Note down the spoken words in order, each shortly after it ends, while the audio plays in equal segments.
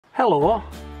Hello,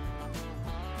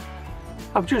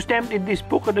 I've just emptied this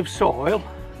bucket of soil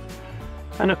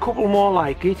and a couple more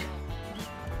like it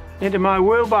into my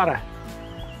wheelbarrow.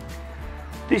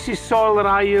 This is soil that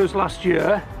I used last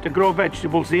year to grow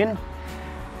vegetables in.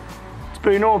 It's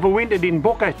been overwintered in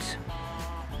buckets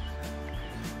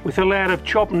with a layer of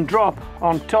chop and drop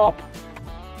on top.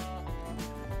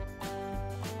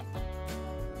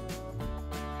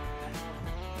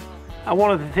 And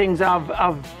one of the things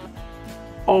I've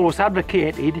always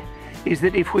advocated is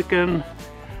that if we can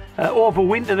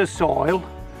overwinter the soil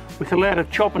with a layer of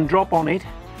chop and drop on it,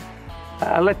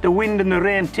 let the wind and the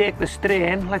rain take the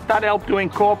strain, let that help to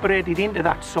incorporate it into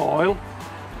that soil,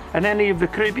 and any of the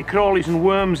creepy crawlies and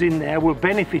worms in there will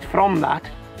benefit from that.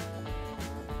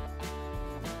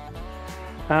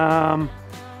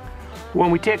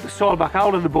 When we take the soil back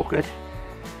out of the bucket,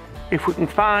 if we can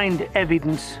find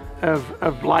evidence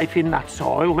of life in that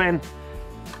soil, then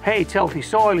hey, it's healthy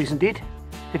soil, isn't it?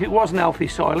 If it wasn't healthy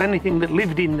soil, anything that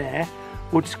lived in there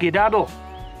would skedaddle.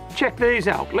 Check these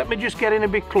out. Let me just get in a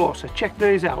bit closer. Check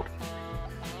these out.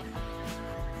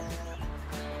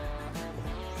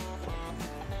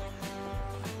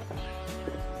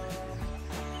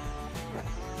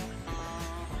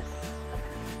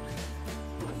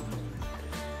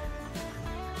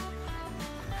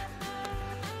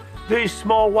 These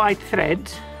small white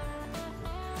threads,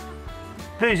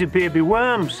 these are baby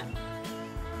worms.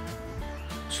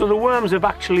 So the worms have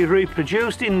actually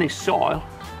reproduced in this soil.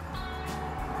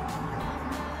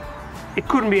 It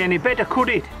couldn't be any better, could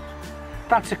it?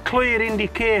 That's a clear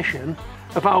indication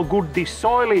of how good this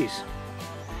soil is.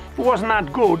 If it wasn't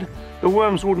that good, the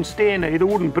worms wouldn't stay in here, they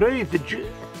wouldn't breed.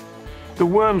 The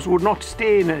worms would not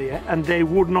stay in here and they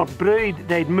would not breed,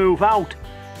 they'd move out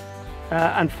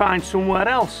and find somewhere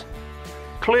else.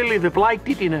 Clearly they've liked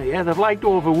it in here, they've liked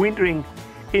overwintering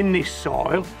in this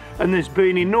soil, and there's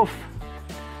been enough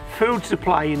food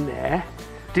supply in there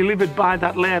delivered by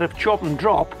that layer of chop and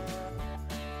drop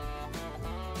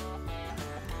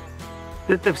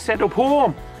that they've set up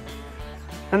home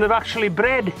and they've actually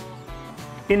bred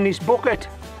in this bucket.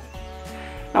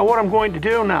 Now what I'm going to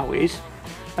do now is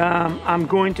I'm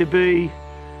going to be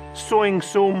sowing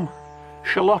some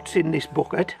shallots in this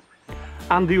bucket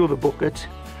and the other buckets.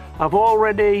 I've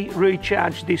already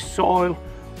recharged this soil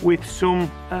with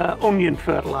some onion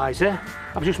fertilizer.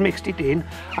 I've just mixed it in.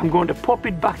 I'm going to pop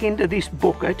it back into this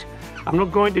bucket. I'm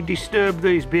not going to disturb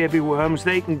these baby worms.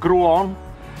 They can grow on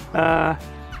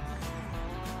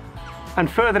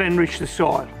and further enrich the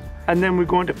soil. And then we're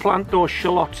going to plant those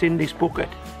shallots in this bucket.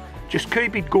 Just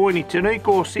keep it going. It's an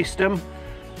ecosystem.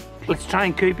 Let's try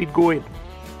and keep it going.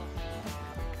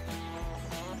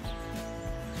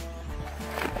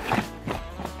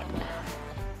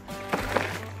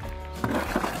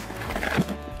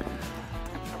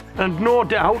 And no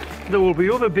doubt there will be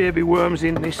other baby worms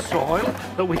in this soil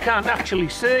that we can't actually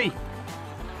see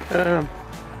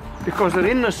because they're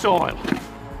in the soil.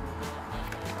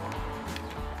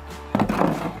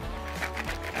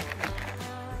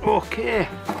 Okay.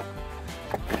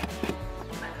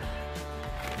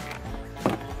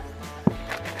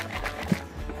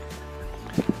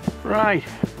 Right.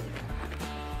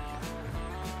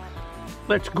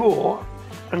 Let's go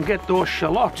and get those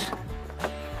shallots.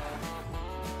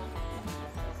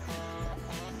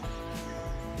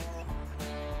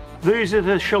 These are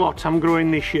the shallots I'm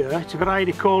growing this year. It's a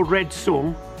variety called Red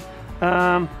Sun.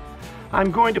 I'm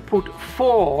going to put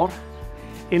 4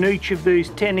 in each of these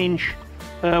 10-inch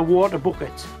water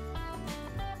buckets.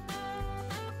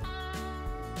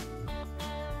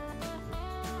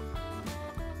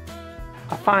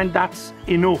 I find that's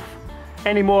enough.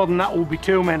 Any more than that will be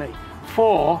too many.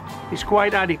 4 is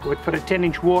quite adequate for a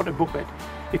 10-inch water bucket.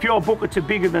 If your buckets are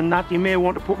bigger than that, you may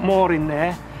want to put more in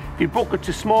there. If your buckets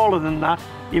are smaller than that,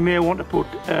 you may want to put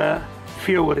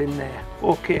fewer in there.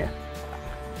 Okay.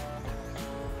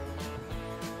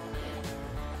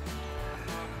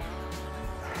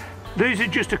 These are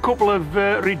just a couple of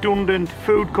redundant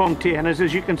food containers,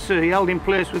 as you can see, held in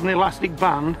place with an elastic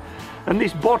band. And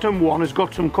this bottom one has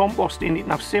got some compost in it,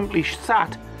 and I've simply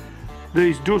sat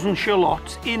these dozen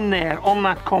shallots in there on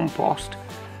that compost,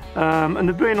 and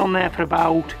they've been on there for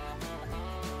about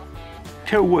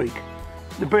 2 weeks.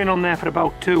 They've been on there for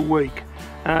about 2 weeks.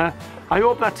 I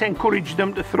hope that's encouraged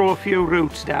them to throw a few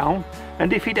roots down,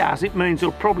 and if it has, it means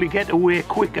they'll probably get away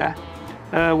quicker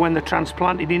when they're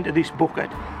transplanted into this bucket.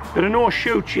 There are no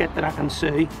shoots yet that I can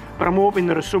see, but I'm hoping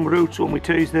there are some roots when we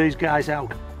tease these guys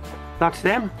out. That's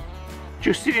them,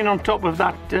 just sitting on top of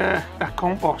that, that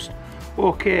compost.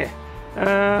 Okay,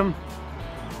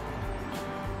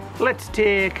 let's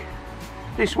take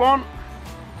this one.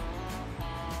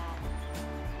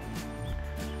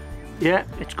 Yeah,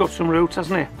 it's got some roots,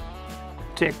 hasn't it?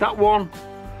 Take that one.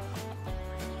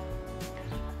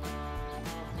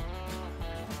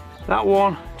 That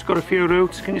one, it's got a few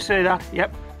roots. Can you see that?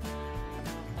 Yep.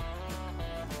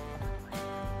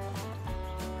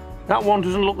 That one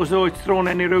doesn't look as though it's thrown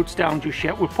any roots down just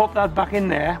yet. We'll pop that back in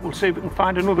there. We'll see if we can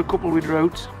find another couple with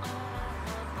roots.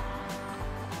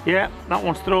 Yeah, that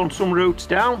one's thrown some roots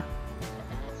down.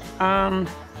 And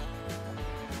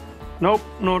nope,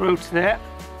 no roots there.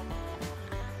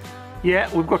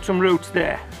 Yeah, we've got some roots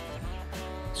there.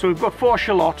 So we've got 4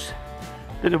 shallots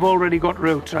that have already got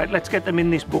roots. Right, let's get them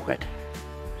in this bucket.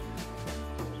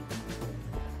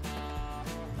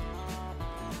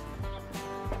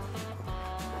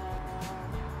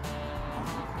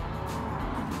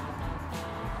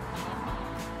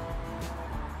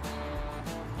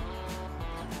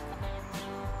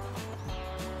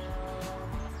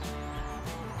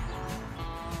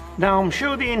 Now I'm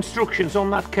sure the instructions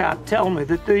on that card tell me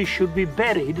that these should be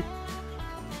buried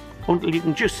until you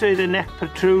can just see the neck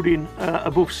protruding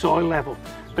above soil level.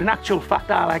 But in actual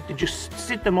fact I like to just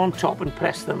sit them on top and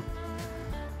press them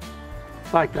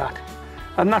like that.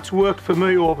 And that's worked for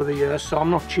me over the years, so I'm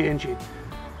not changing.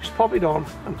 Just pop it on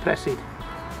and press it.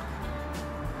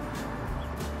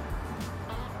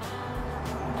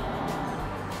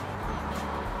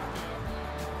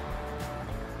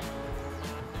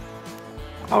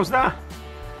 How's that?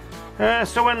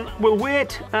 So we'll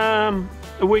wait a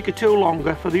week or 2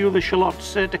 longer for the other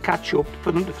shallots to catch up,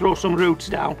 for them to throw some roots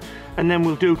down, and then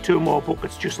we'll do 2 more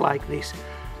buckets just like this.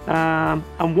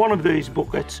 And one of these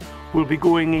buckets will be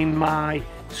going in my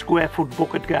square-foot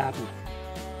bucket garden.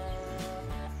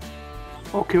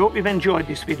 Okay, hope you've enjoyed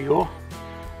this video.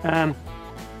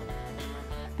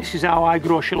 This is how I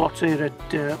grow shallots here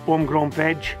at Homegrown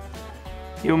Veg.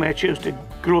 You may choose to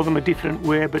grow them a different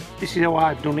way, but this is how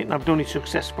I've done it, and I've done it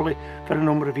successfully for a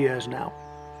number of years now.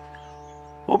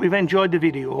 Hope you've enjoyed the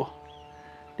video.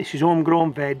 This is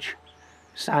Homegrown Veg,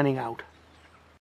 signing out.